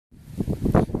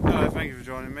thank you for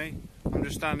joining me. I'm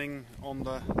just standing on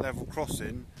the level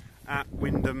crossing at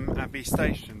Wymondham Abbey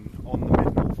Station on the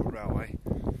Mid Norfolk Railway.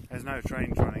 There's no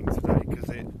trains running today because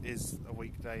it is a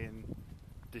weekday in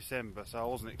December, so I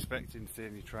wasn't expecting to see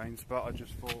any trains, but I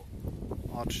just thought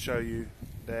I'd show you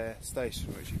their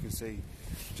station, which you can see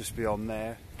just beyond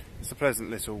there. It's a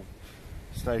pleasant little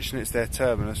station. It's their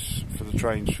terminus for the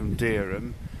trains from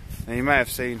Dereham. And you may have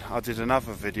seen I did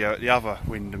another video at the other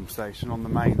Wymondham station on the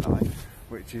main line,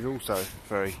 which is also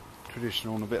very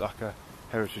traditional and a bit like a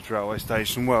heritage railway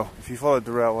station. Well, if you followed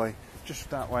the railway just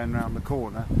that way and round the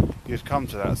corner, you'd come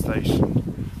to that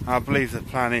station. And I believe the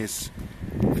plan is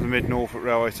for the Mid Norfolk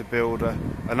Railway to build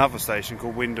another station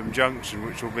called Wymondham Junction,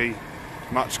 which will be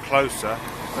much closer.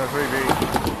 So it'll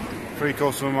be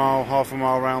 3/4 of a mile, half a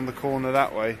mile round the corner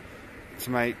that way to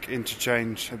make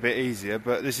interchange a bit easier.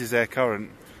 But this is their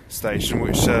current station,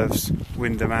 which serves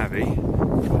Wymondham Abbey,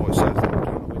 or it serves the town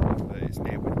of Wymondham, but it's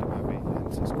near Wymondham Abbey,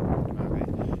 hence it's called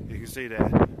Wymondham Abbey. You can see they're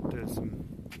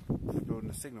building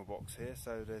a signal box here,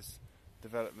 so there's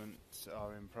developments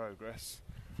are in progress.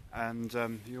 And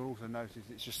you'll also notice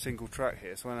it's just single track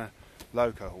here, so when a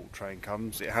loco haul train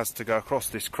comes, it has to go across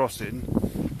this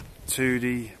crossing to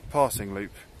the passing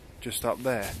loop just up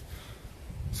there.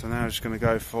 So now we're just going to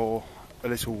go for a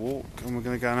little walk, and we're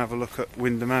going to go and have a look at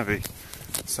Wymondham Abbey.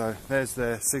 So there's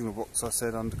their signal box I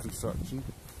said under construction.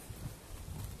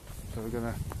 So we're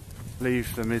going to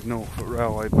leave the Mid Norfolk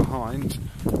Railway behind.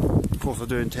 Of course I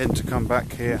do intend to come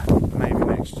back here maybe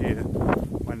next year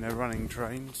when they're running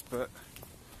trains, but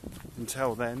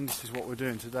until then this is what we're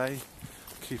doing today.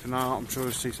 Keep an eye out, I'm sure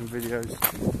you'll see some videos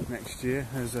next year.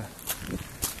 There's a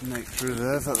nature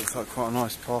reserve, that looks like quite a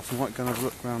nice path. I might go and have a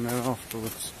look around there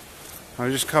afterwards.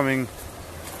 I'm just coming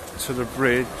to the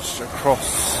bridge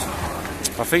across,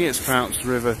 I think it's pronounced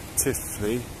River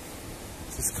Tiffey.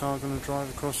 Is this car going to drive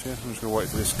across here? I'm just going to wait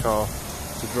for this car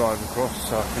to drive across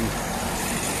so I can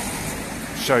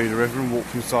show you the river and walk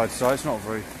from side to side. It's not a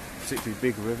very particularly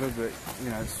big river, but you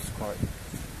know, it's quite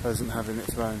pleasant having it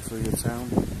flowing through your town.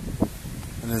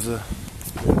 And there's a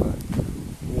bit of a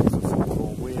waterfall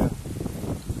or weir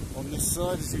on this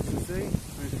side, as you can see.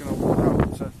 I'm just going to walk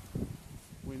up to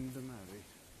Wymondham Abbey.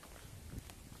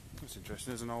 That's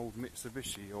interesting. There's an old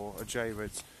Mitsubishi, or a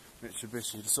J-Red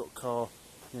Mitsubishi, the sort of car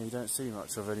you don't see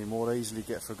much of anymore. They easily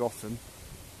get forgotten.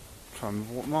 I'm trying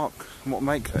to remember what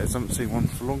make that is. I haven't seen one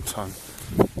for a long time.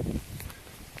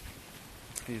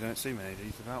 You don't see many of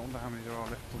these about. I wonder how many there are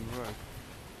left on the road.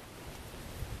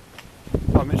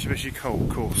 Oh, Mitsubishi Colt, of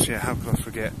course, yeah, how could I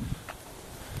forget?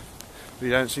 But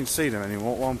you don't seem to see them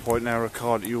anymore. At one point they were a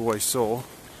car that you always saw,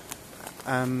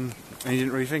 and you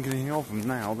didn't really think anything of them.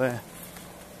 Now they're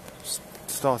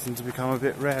starting to become a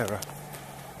bit rarer.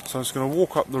 So I'm just going to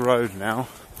walk up the road now,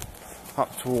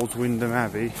 up towards Wymondham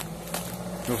Abbey.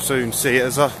 You'll soon see it,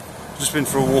 as I've just been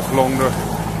for a walk along the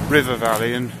river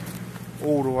valley, and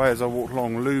all the way as I walked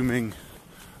along, looming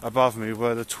above me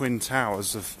were the twin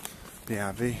towers of the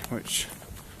Abbey, which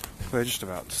we're just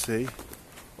about to see.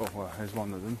 Oh well, here's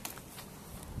one of them.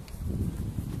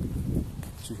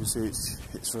 As you can see,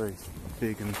 it's very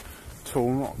big and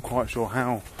tall. Not quite sure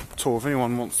how tall. If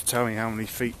anyone wants to tell me how many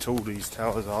feet tall these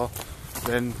towers are,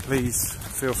 then please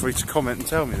feel free to comment and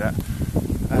tell me that,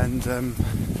 and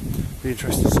be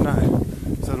interested to know.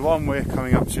 So the one we're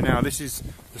coming up to now, this is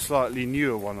the slightly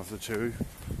newer one of the two.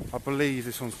 I believe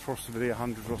this one's possibly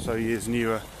 100 or so years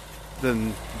newer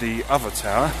than the other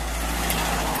tower.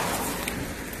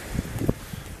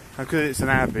 Now, because it's an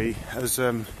abbey, as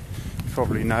you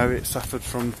probably know, it suffered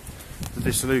from the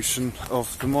dissolution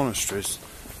of the monasteries,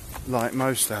 like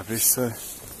most abbeys. So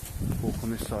walk on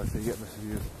this side so you get the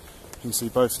view. You can see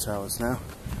both towers now.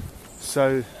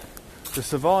 So the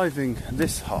surviving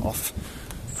this half,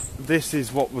 this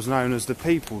is what was known as the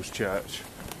People's Church,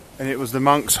 and it was the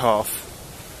monks' half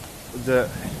that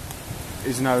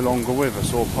is no longer with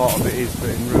us, or part of it is, but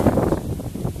in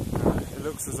ruins. It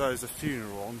looks as though there's a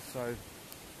funeral on, so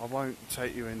I won't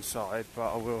take you inside,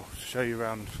 but I will show you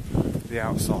around the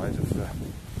outside of the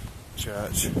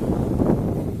church. I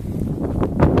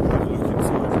had a look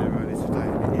inside there earlier today,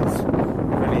 and it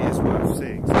really is worth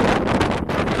seeing.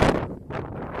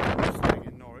 Staying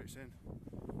in Norwich, then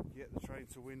you get the train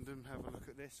to Wymondham, have a look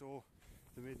at this, or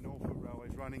the Mid Norfolk Railway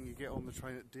is running, you get on the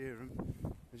train at Dereham.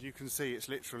 As you can see, it's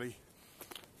literally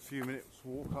a few minutes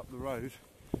walk up the road.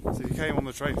 So if you came on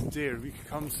the train to Dereham, you could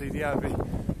come see the Abbey.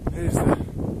 Here's the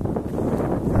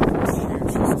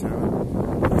huge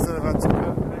tower. So they've had to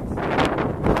put the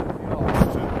arch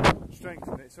to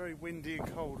strengthen it. It's very windy and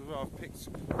cold as well. I've picked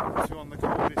two on the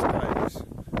coldest days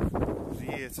of the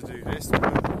year to do this,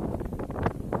 but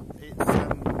it's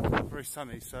very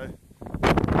sunny, so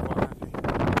I'm quite happy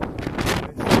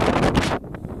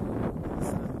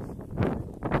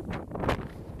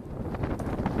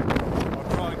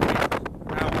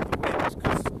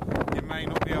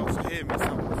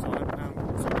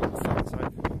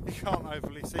can't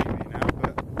overly see me now,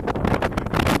 but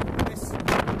this is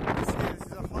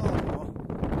a hard one.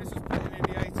 This was put in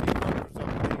the 1800s, I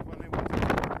believe, when they wanted to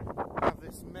have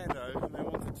this meadow and they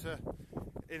wanted to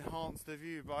enhance the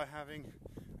view by having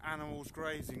animals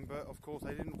grazing, but of course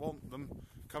they didn't want them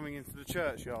coming into the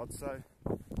churchyard, so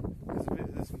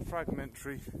there's some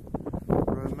fragmentary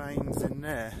remains in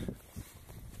there.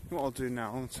 What I'll do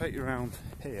now, I'll take you around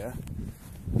here,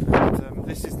 and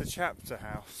this is the chapter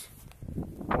house,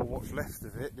 or what's left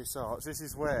of it, this arch. This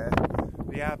is where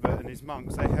the abbot and his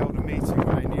monks, they held a meeting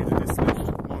when they knew that this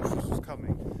monstrous was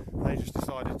coming. They just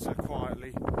decided to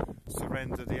quietly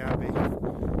surrender the abbey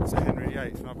to Henry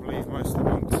VIII, and I believe most of the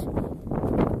monks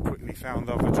quickly found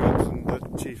other jobs, and the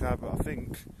chief abbot, I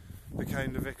think,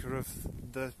 became the vicar of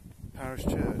the parish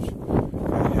church.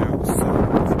 Great house. So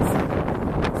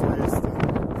here's the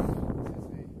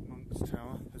monk's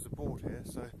tower. There's a board here,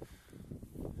 so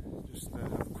just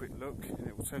have a quick look, and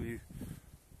it will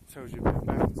tells you a bit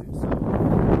about it. So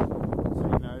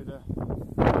you know, the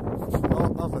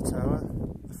other tower,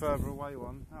 the further away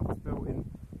one, that was built in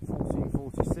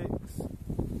 1446,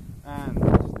 and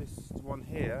this one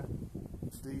here,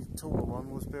 the taller one,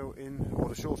 was built in, or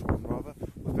the shorter one rather,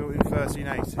 was built in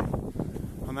 1380.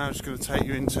 I'm now just going to take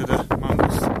you into the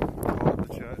monks' part of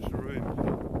the church, the room.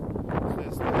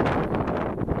 There's the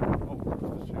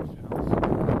church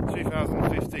house.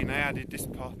 2015 they added this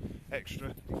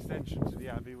extra extension to the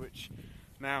abbey, which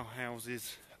now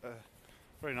houses a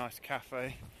very nice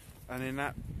cafe, and in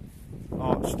that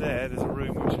arch there's a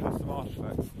room which has some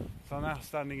artefacts. So I'm now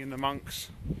standing in the monks'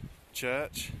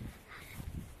 church.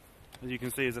 As you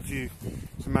can see, there's a few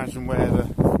to imagine where the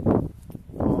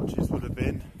arches would have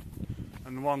been.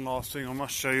 And one last thing I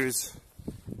must show you is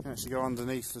you can actually go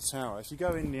underneath the tower. If you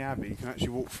go in the abbey, you can actually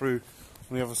walk through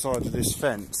on the other side of this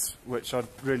fence, which I'd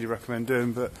really recommend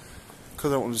doing, but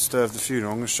because I don't want to disturb the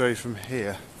funeral, I'm going to show you from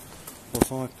here. Well,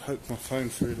 if I poke my phone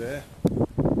through there,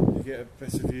 you get a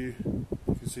better view. You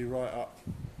can see right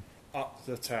up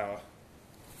the tower.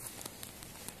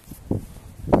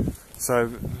 So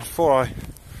before I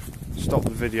stop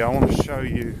the video, I want to show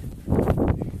you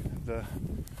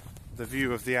the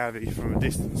view of the abbey from a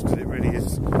distance, because it really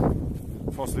is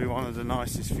possibly one of the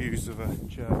nicest views of a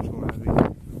church or abbey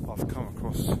I've come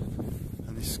across,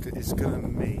 and this is going to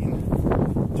mean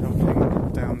jumping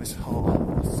down this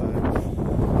hall. So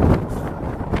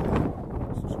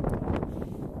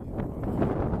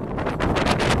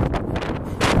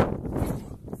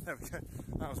there we go,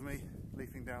 that was me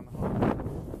leaping down the hall.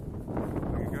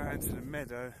 I'm going to go out into the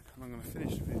meadow, and I'm going to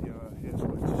finish the video out here so I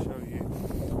can show you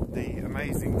the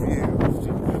amazing view of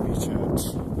the Abbey Church.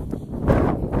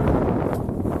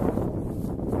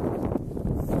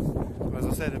 As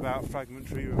I said about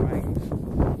fragmentary remains,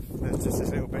 there's just this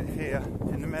little bit here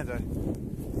in the meadow,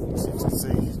 as you can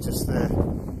see just there.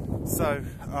 So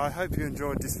I hope you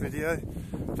enjoyed this video.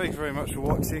 Thank you very much for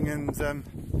watching, and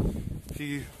if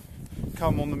you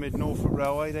come on the Mid Norfolk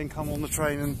Railway, then come on the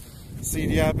train and see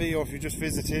the Abbey, or if you're just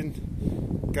visiting,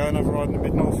 go and have a ride on the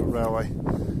Mid Norfolk Railway.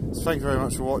 So thank you very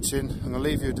much for watching, and I'll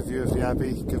leave you with the view of the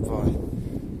Abbey. Goodbye.